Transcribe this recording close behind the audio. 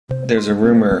There's a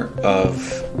rumor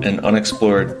of an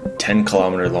unexplored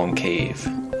 10-kilometer long cave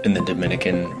in the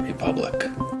Dominican Republic.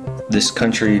 This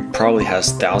country probably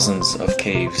has thousands of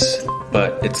caves,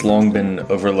 but it's long been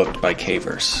overlooked by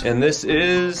cavers. And this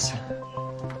is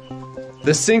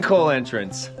the sinkhole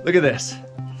entrance. Look at this.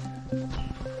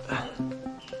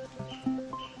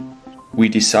 We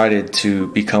decided to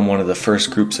become one of the first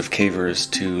groups of cavers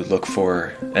to look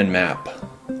for and map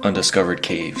undiscovered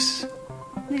caves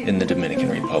in the Dominican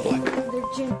Republic.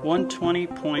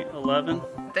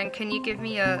 120.11. Then can you give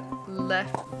me a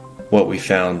left? What we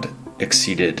found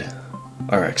exceeded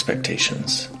our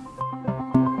expectations.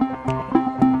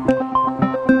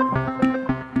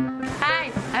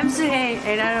 Hi, I'm Suhey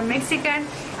and I'm Mexican.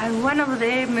 I'm one of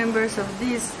the members of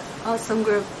this awesome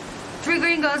group. 3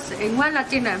 gringos and 1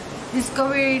 Latina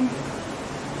discovering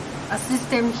a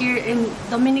system here in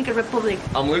Dominican Republic.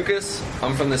 I'm Lucas,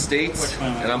 I'm from the States,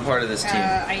 and I'm part of this team.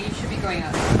 You should be going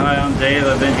up. Hi, I'm Dave.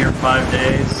 I've been here 5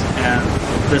 days, and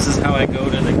this is how I go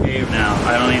to the cave now.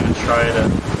 I don't even try to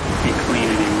be clean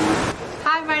anymore.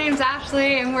 Hi, my name's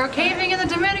Ashley, and we're caving in the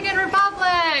Dominican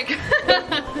Republic.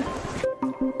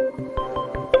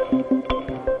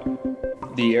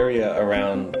 The area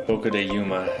around Boca de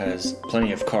Yuma has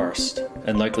plenty of karst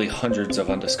and likely hundreds of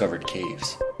undiscovered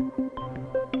caves.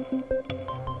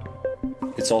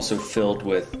 It's also filled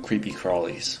with creepy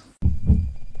crawlies.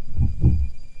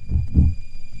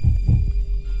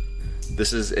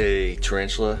 This is a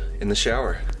tarantula in the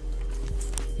shower.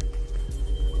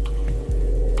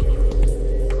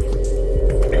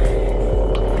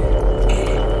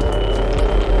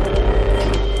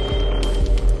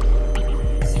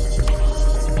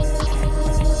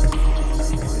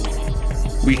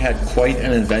 We had quite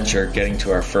an adventure getting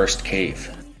to our first cave.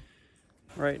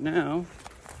 Right now,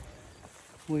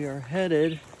 we are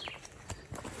headed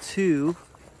to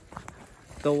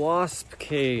the wasp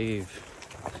cave.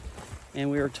 And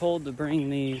we are told to bring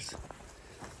these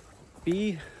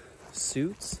bee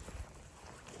suits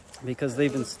because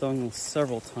they've been stung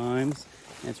several times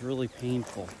and it's really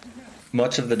painful.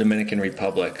 Much of the Dominican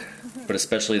Republic, but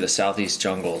especially the southeast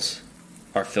jungles,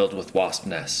 are filled with wasp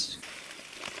nests.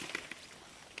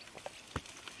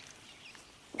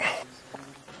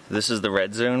 This is the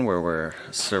red zone where we're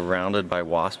surrounded by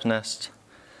wasp nests,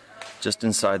 just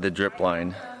inside the drip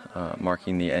line,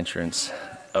 marking the entrance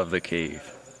of the cave.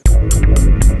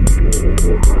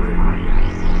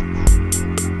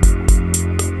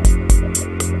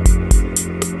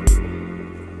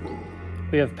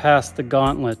 We have passed the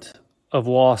gauntlet of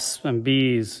wasps and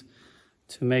bees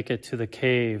to make it to the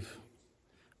cave,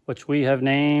 which we have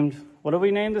named, what have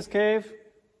we named this cave?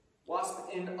 Wasp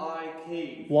in Eye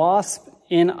Cave. Wasp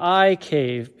in Eye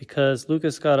Cave, because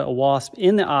Lucas got a wasp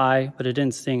in the eye, but it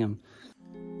didn't sting him.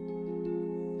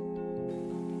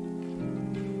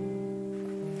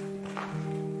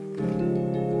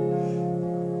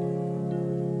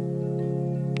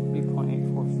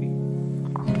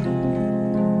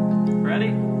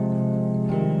 Ready?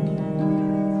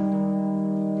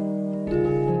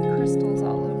 Crystals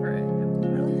all over it.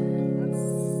 That's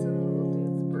some little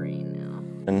dude's brain now.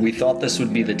 And we thought this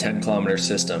would be the 10-kilometer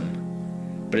system,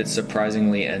 but it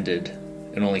surprisingly ended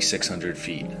in only 600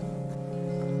 feet.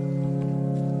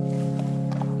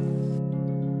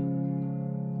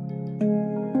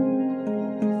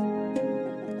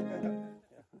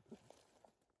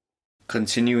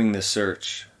 Continuing the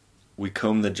search, we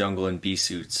combed the jungle in bee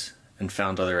suits and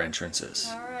found other entrances.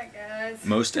 Alright, guys.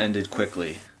 Most ended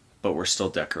quickly, but were still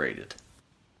decorated.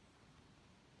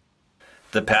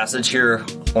 The passage here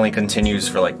only continues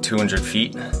for like 200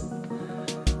 feet.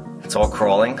 It's all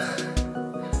crawling,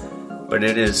 but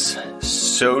it is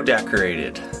so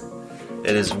decorated.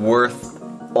 It is worth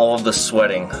all of the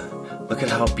sweating. Look at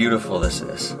how beautiful this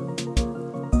is.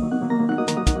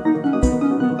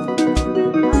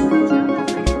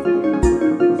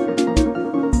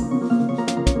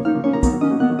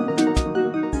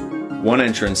 One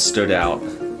entrance stood out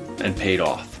and paid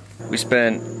off. We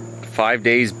spent 5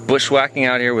 days bushwhacking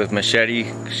out here with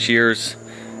machete, shears,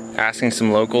 asking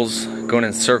some locals, going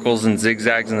in circles and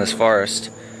zigzags in this forest.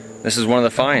 This is one of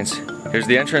the finds. Here's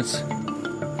the entrance.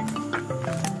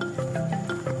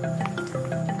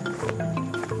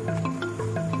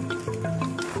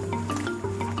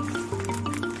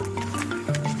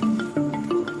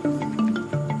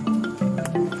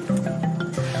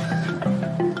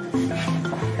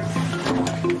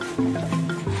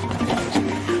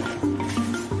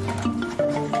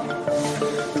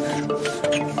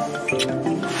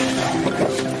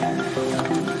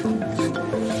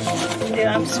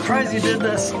 Yeah, I'm surprised you did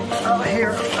this out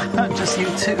here. Just you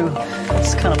two.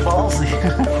 It's kind of ballsy.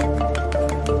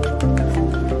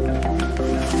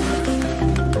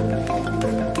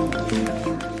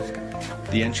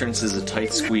 entrance is a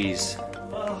tight squeeze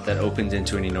that opened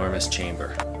into an enormous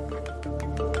chamber.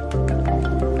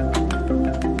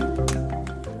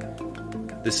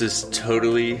 This is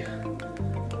totally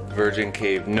virgin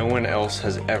cave. No one else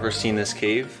has ever seen this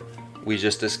cave. We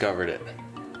just discovered it.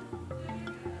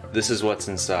 This is what's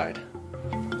inside.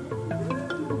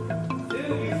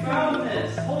 Dude, you found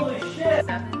this! Holy shit!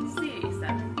 7C,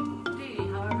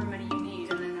 7D, however many you need,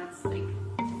 and then that's like...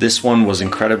 This one was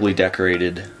incredibly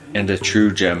decorated and a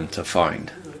true gem to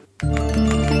find.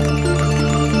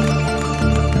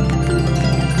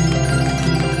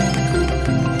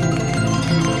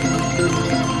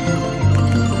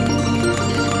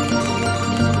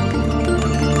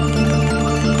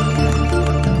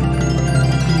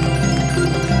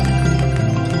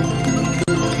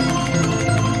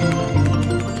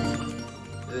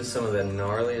 Some of the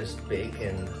gnarliest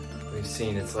bacon we've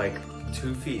seen. It's like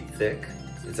 2 feet thick.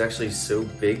 It's actually so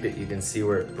big that you can see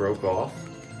where it broke off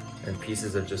and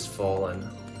pieces have just fallen.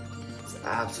 It's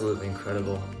absolutely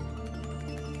incredible.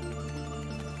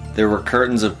 There were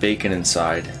curtains of bacon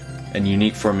inside and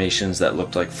unique formations that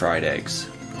looked like fried eggs.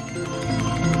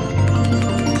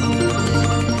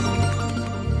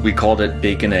 We called it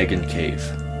Bacon, Egg, and Cave.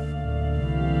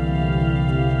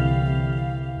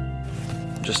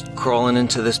 Just crawling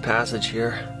into this passage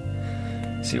here.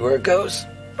 See where it goes.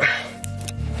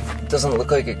 It doesn't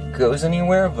look like it goes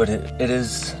anywhere, but it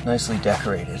is nicely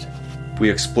decorated. We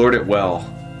explored it well,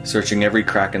 searching every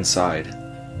crack inside,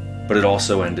 but it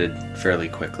also ended fairly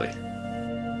quickly.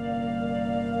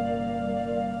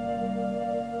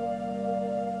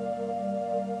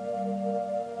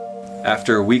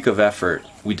 After a week of effort,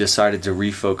 we decided to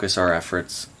refocus our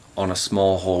efforts on a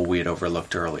small hole we had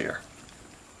overlooked earlier.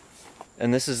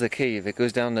 And this is the cave. It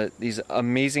goes down to these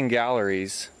amazing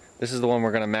galleries. This is the one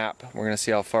we're going to map. We're going to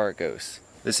see how far it goes.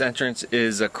 This entrance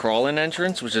is a crawl-in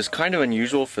entrance, which is kind of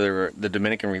unusual for the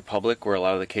Dominican Republic, where a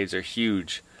lot of the caves are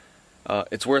huge.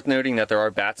 It's worth noting that there are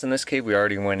bats in this cave. We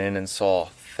already went in and saw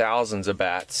thousands of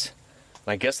bats.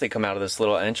 I guess they come out of this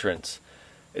little entrance.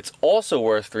 It's also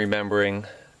worth remembering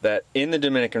that in the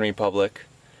Dominican Republic,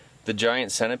 the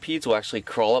giant centipedes will actually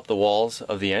crawl up the walls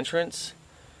of the entrance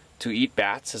to eat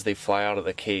bats as they fly out of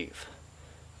the cave.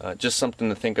 Just something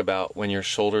to think about when your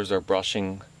shoulders are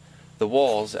brushing the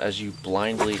walls as you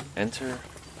blindly enter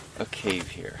a cave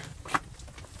here.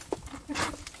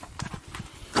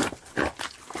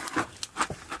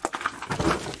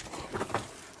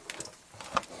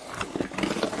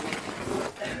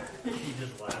 He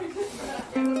just laughed.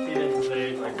 He didn't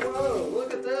say, like, whoa,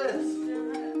 look at this!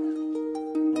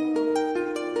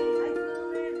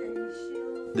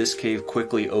 This cave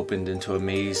quickly opened into a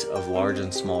maze of large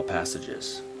and small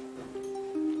passages.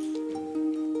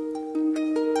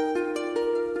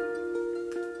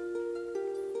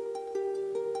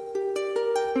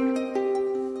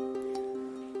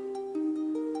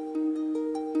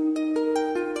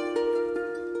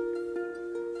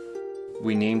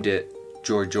 We named it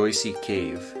Georgioisi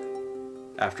Cave,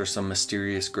 after some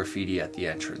mysterious graffiti at the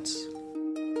entrance.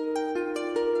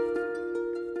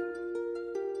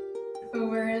 So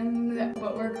we're in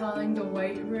what we're calling the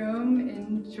White Room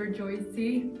in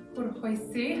Georgioisi,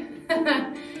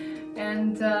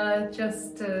 and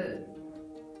just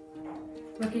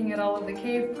looking at all of the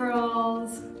cave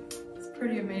pearls. It's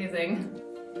pretty amazing.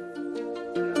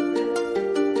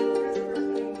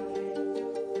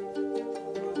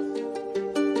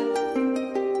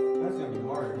 That's gonna be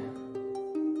hard.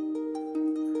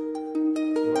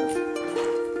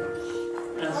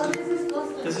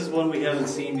 This is one we haven't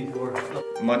seen before.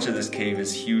 Much of this cave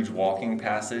is huge walking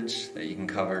passage that you can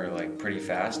cover like pretty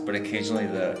fast, but occasionally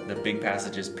the big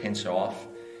passages pinch off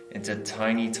into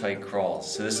tiny tight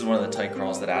crawls. So this is one of the tight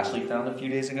crawls that Ashley found a few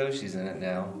days ago. She's in it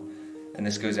now. And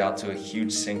this goes out to a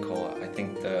huge sinkhole, I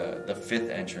think the fifth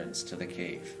entrance to the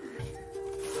cave.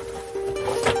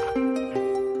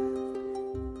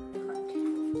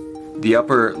 The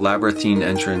upper labyrinthine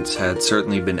entrance had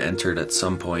certainly been entered at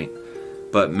some point,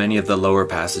 but many of the lower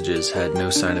passages had no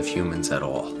sign of humans at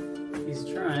all. He's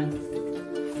trying.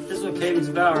 This is what caving's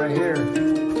about right here.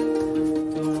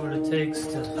 Doing what it takes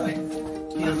to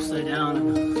be upside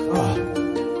down.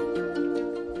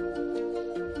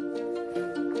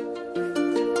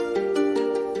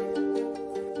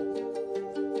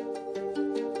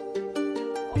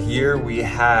 Here we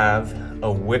have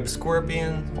a whip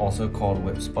scorpion, also called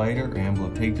whip spider or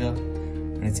amblypigda,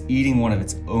 and it's eating one of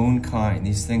its own kind.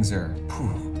 These things are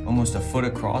almost a foot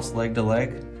across, leg to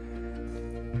leg.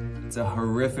 It's a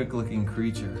horrific looking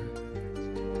creature.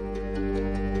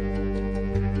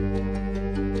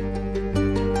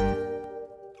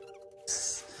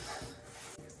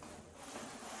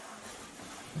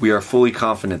 We are fully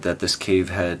confident that this cave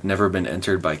had never been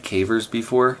entered by cavers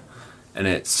before, and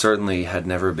it certainly had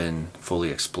never been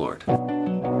fully explored.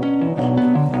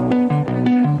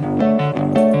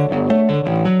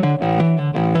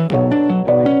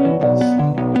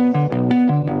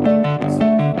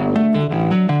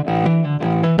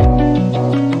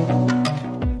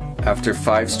 After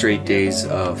 5 straight days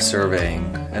of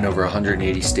surveying and over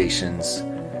 180 stations,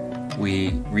 we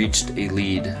reached a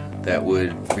lead that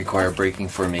would require breaking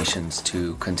formations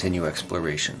to continue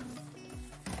exploration.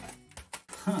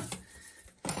 Huh.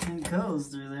 It goes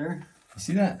through there. You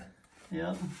see that?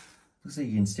 Yep. Looks like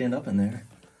you can stand up in there.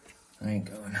 I ain't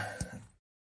going.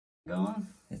 Going?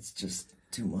 It's just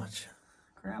too much.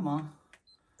 Grandma.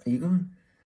 Are you going?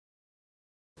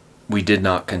 We did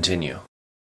not continue.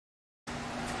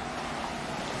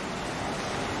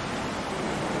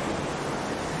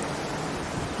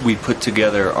 We put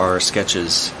together our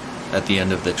sketches at the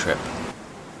end of the trip.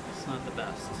 It's not the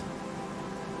best.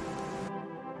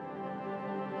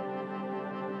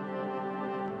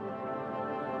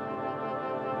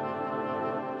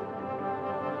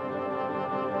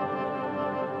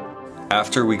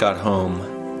 After we got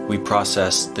home, we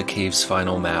processed the cave's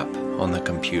final map on the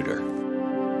computer.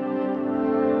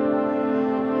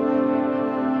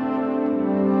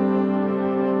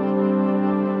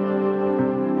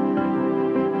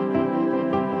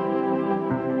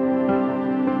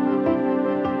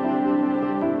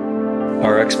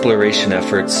 Our exploration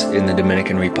efforts in the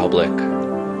Dominican Republic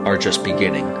are just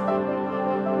beginning.